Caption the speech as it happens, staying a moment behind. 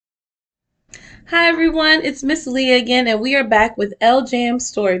Hi everyone, it's Miss Leah again, and we are back with L Jam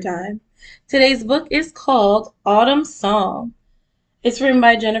Storytime. Today's book is called Autumn Song. It's written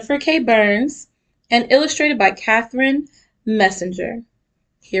by Jennifer K. Burns and illustrated by Katherine Messenger.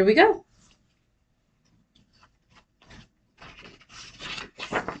 Here we go.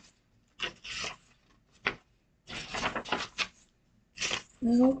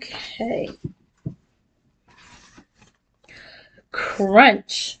 Okay.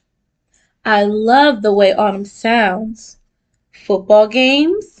 Crunch. I love the way autumn sounds. Football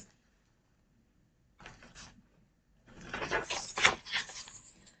games,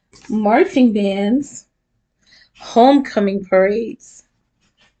 marching bands, homecoming parades.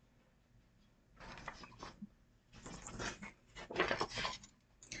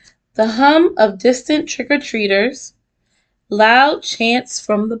 The hum of distant trick-or-treaters, loud chants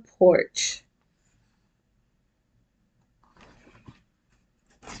from the porch.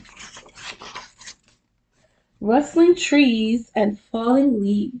 Rustling trees and falling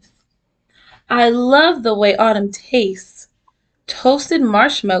leaves. I love the way autumn tastes. Toasted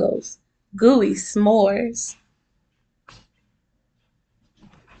marshmallows, gooey s'mores.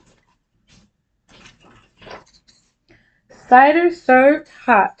 Cider served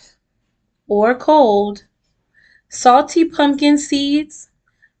hot or cold. Salty pumpkin seeds,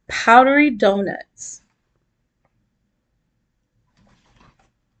 powdery donuts.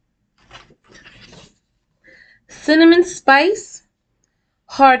 Cinnamon spice,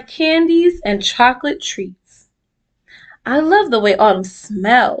 hard candies, and chocolate treats. I love the way autumn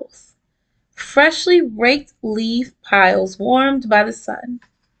smells. Freshly raked leaf piles warmed by the sun.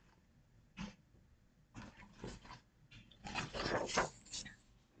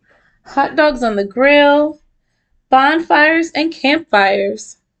 Hot dogs on the grill, bonfires and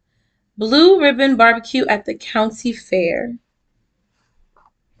campfires. Blue ribbon barbecue at the county fair.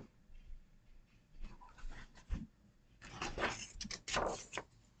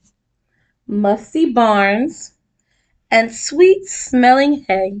 Musty barns and sweet smelling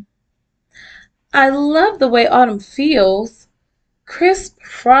hay. I love the way autumn feels. Crisp,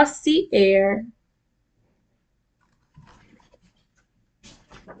 frosty air.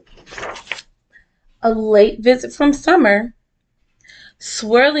 A late visit from summer.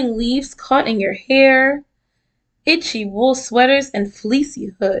 Swirling leaves caught in your hair. Itchy wool sweaters and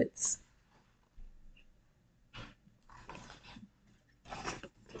fleecy hoods.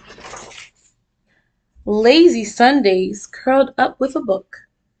 Lazy Sundays curled up with a book.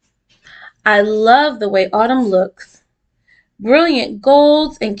 I love the way autumn looks. Brilliant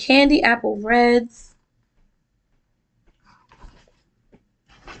golds and candy apple reds.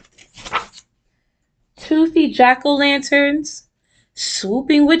 Toothy jack-o'-lanterns,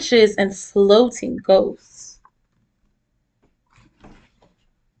 swooping witches, and floating ghosts.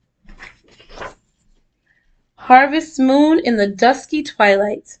 Harvest moon in the dusky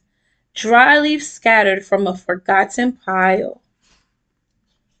twilight, dry leaves scattered from a forgotten pile.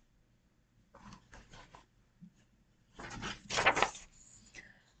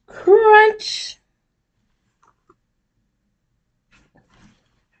 Crunch.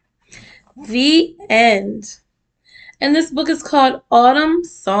 The end. And this book is called Autumn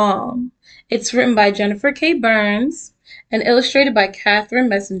Song. It's written by Jennifer K. Burns and illustrated by Katherine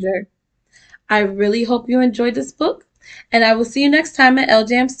Messenger. I really hope you enjoyed this book, and I will see you next time at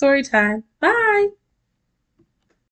LJam Storytime. Bye!